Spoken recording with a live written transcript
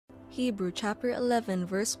Hebrew chapter 11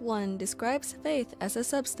 verse 1 describes faith as a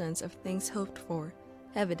substance of things hoped for,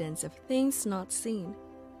 evidence of things not seen.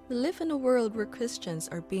 We live in a world where Christians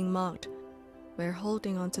are being mocked, where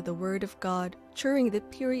holding on to the Word of God during the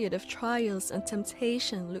period of trials and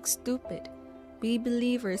temptation looks stupid. We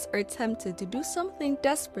believers are tempted to do something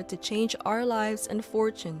desperate to change our lives and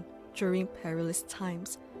fortune during perilous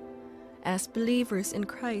times. As believers in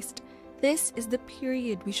Christ, this is the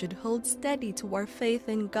period we should hold steady to our faith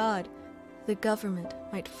in God. The government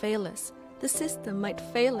might fail us, the system might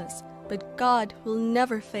fail us, but God will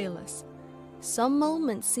never fail us. Some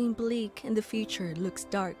moments seem bleak and the future looks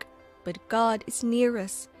dark, but God is near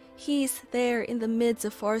us. He is there in the midst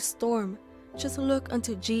of our storm. Just look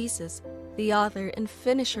unto Jesus, the author and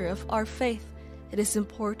finisher of our faith. It is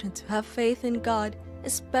important to have faith in God,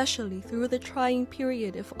 especially through the trying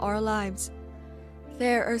period of our lives.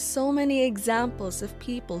 There are so many examples of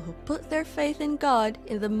people who put their faith in God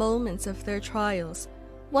in the moments of their trials.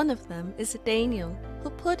 One of them is Daniel, who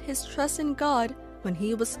put his trust in God when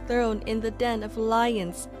he was thrown in the den of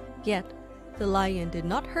lions. Yet, the lion did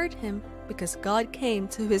not hurt him because God came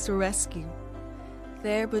to his rescue.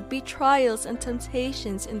 There would be trials and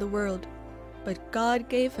temptations in the world, but God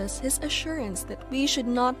gave us His assurance that we should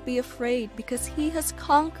not be afraid because He has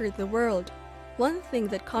conquered the world. One thing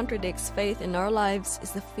that contradicts faith in our lives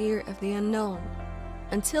is the fear of the unknown.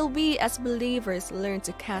 Until we as believers learn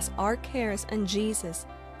to cast our cares on Jesus,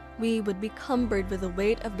 we would be cumbered with the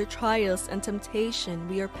weight of the trials and temptation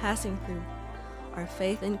we are passing through. Our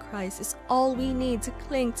faith in Christ is all we need to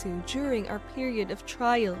cling to during our period of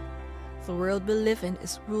trial. The world we live in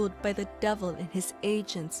is ruled by the devil and his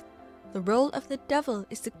agents. The role of the devil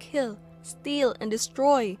is to kill, steal, and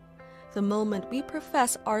destroy. The moment we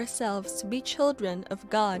profess ourselves to be children of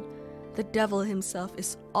God, the devil himself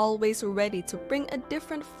is always ready to bring a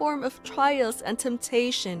different form of trials and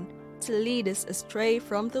temptation to lead us astray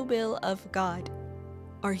from the will of God.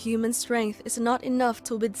 Our human strength is not enough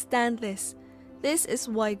to withstand this. This is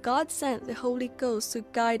why God sent the Holy Ghost to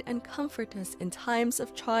guide and comfort us in times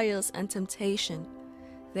of trials and temptation.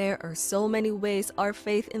 There are so many ways our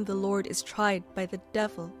faith in the Lord is tried by the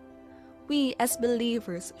devil. We as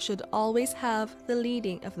believers should always have the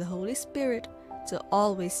leading of the Holy Spirit to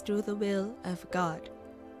always do the will of God.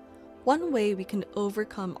 One way we can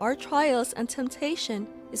overcome our trials and temptation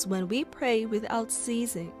is when we pray without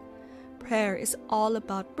ceasing. Prayer is all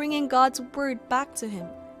about bringing God's word back to Him.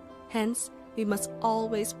 Hence, we must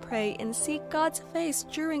always pray and seek God's face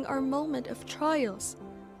during our moment of trials.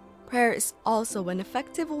 Prayer is also an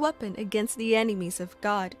effective weapon against the enemies of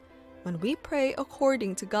God. When we pray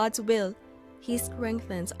according to God's will, He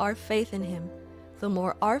strengthens our faith in Him. The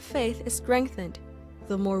more our faith is strengthened,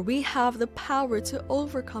 the more we have the power to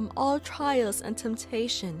overcome all trials and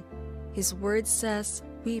temptation. His word says,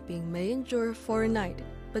 "Weeping may endure for a night,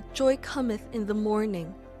 but joy cometh in the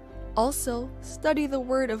morning." Also, study the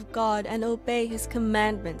Word of God and obey His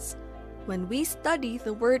commandments. When we study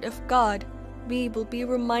the Word of God, we will be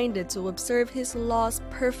reminded to observe His laws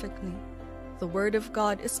perfectly. The Word of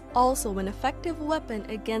God is also an effective weapon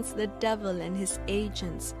against the devil and his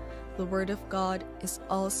agents. The Word of God is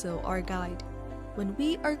also our guide. When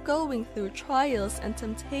we are going through trials and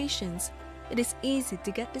temptations, it is easy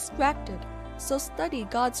to get distracted, so study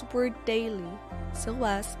God's Word daily, so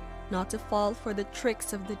as not to fall for the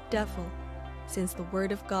tricks of the devil. Since the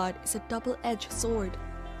Word of God is a double-edged sword,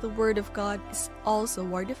 the Word of God is also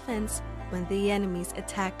our defense when the enemies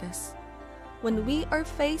attack us. When we are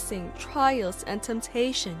facing trials and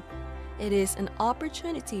temptation, it is an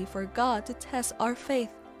opportunity for God to test our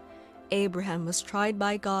faith. Abraham was tried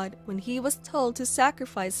by God when he was told to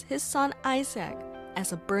sacrifice his son Isaac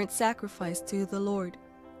as a burnt sacrifice to the Lord.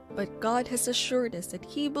 But God has assured us that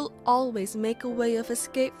He will always make a way of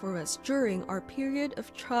escape for us during our period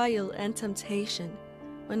of trial and temptation.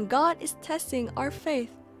 When God is testing our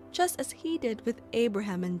faith, just as He did with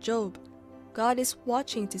Abraham and Job, God is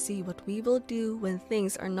watching to see what we will do when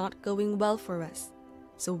things are not going well for us.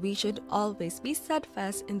 So we should always be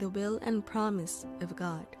steadfast in the will and promise of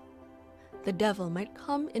God. The devil might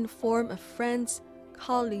come in form of friends,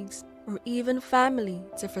 colleagues, or even family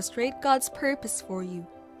to frustrate God's purpose for you.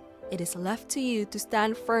 It is left to you to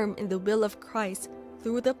stand firm in the will of Christ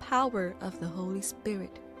through the power of the Holy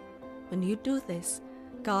Spirit. When you do this,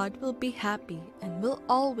 God will be happy and will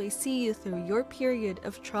always see you through your period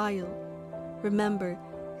of trial. Remember,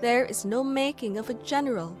 there is no making of a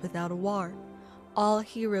general without a war. All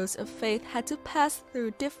heroes of faith had to pass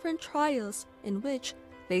through different trials in which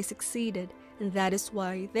they succeeded, and that is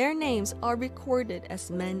why their names are recorded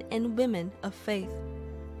as men and women of faith.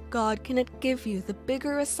 God cannot give you the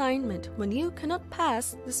bigger assignment when you cannot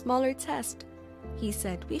pass the smaller test. He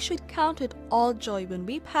said we should count it all joy when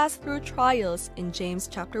we pass through trials in James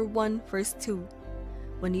chapter 1 verse 2.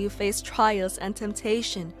 When you face trials and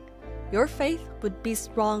temptation, your faith would be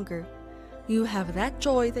stronger. You have that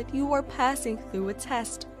joy that you are passing through a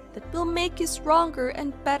test that will make you stronger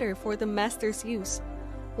and better for the Master's use.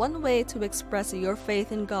 One way to express your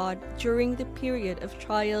faith in God during the period of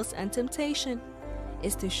trials and temptation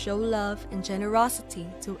is to show love and generosity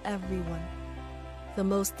to everyone. The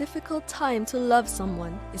most difficult time to love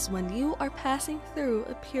someone is when you are passing through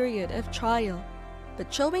a period of trial,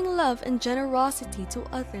 but showing love and generosity to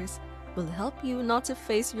others will help you not to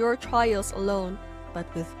face your trials alone,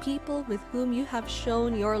 but with people with whom you have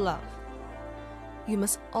shown your love. You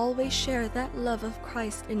must always share that love of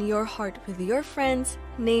Christ in your heart with your friends,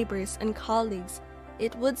 neighbors, and colleagues.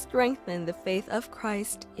 It would strengthen the faith of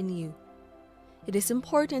Christ in you. It is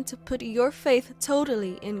important to put your faith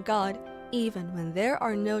totally in God even when there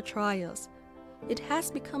are no trials. It has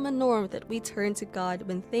become a norm that we turn to God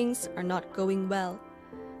when things are not going well.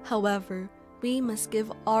 However, we must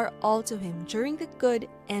give our all to Him during the good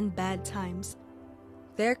and bad times.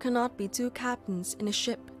 There cannot be two captains in a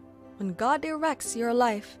ship. When God directs your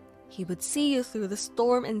life, He would see you through the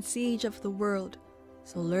storm and siege of the world.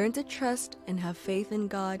 So learn to trust and have faith in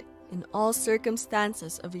God in all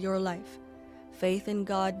circumstances of your life. Faith in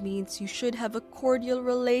God means you should have a cordial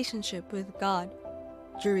relationship with God.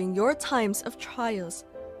 During your times of trials,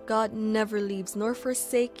 God never leaves nor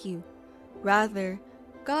forsakes you. Rather,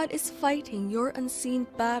 God is fighting your unseen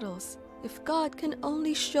battles. If God can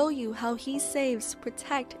only show you how He saves,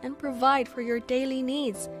 protect, and provide for your daily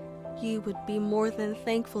needs, you would be more than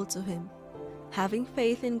thankful to Him. Having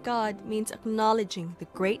faith in God means acknowledging the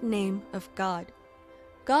great name of God.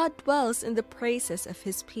 God dwells in the praises of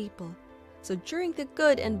His people. So during the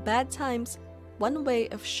good and bad times, one way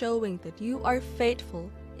of showing that you are faithful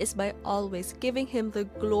is by always giving Him the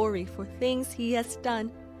glory for things He has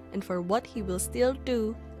done and for what He will still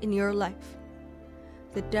do in your life.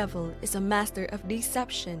 The devil is a master of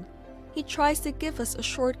deception. He tries to give us a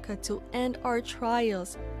shortcut to end our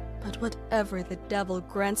trials, but whatever the devil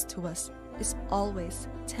grants to us is always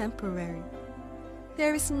temporary.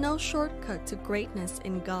 There is no shortcut to greatness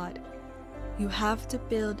in God. You have to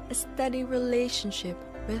build a steady relationship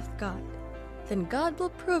with God. Then God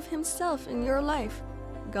will prove Himself in your life.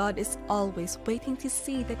 God is always waiting to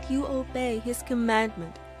see that you obey His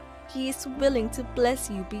commandment. He is willing to bless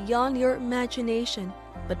you beyond your imagination,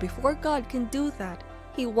 but before God can do that,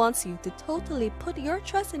 He wants you to totally put your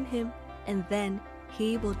trust in Him, and then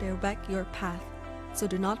He will direct your path. So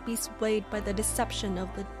do not be swayed by the deception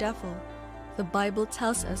of the devil. The Bible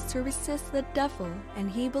tells us to resist the devil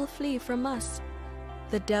and he will flee from us.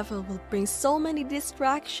 The devil will bring so many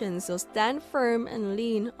distractions, so stand firm and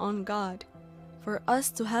lean on God. For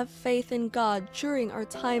us to have faith in God during our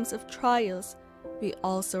times of trials, we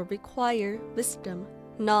also require wisdom,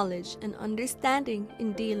 knowledge, and understanding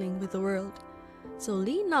in dealing with the world. So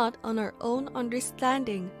lean not on our own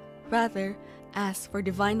understanding, rather ask for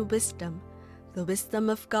divine wisdom. The wisdom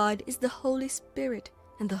of God is the Holy Spirit,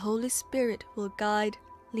 and the Holy Spirit will guide,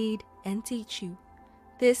 lead, and teach you.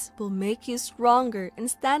 This will make you stronger and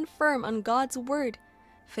stand firm on God's word.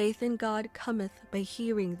 Faith in God cometh by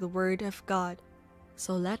hearing the word of God.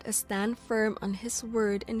 So let us stand firm on His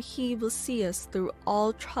word, and He will see us through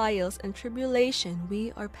all trials and tribulation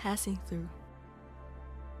we are passing through.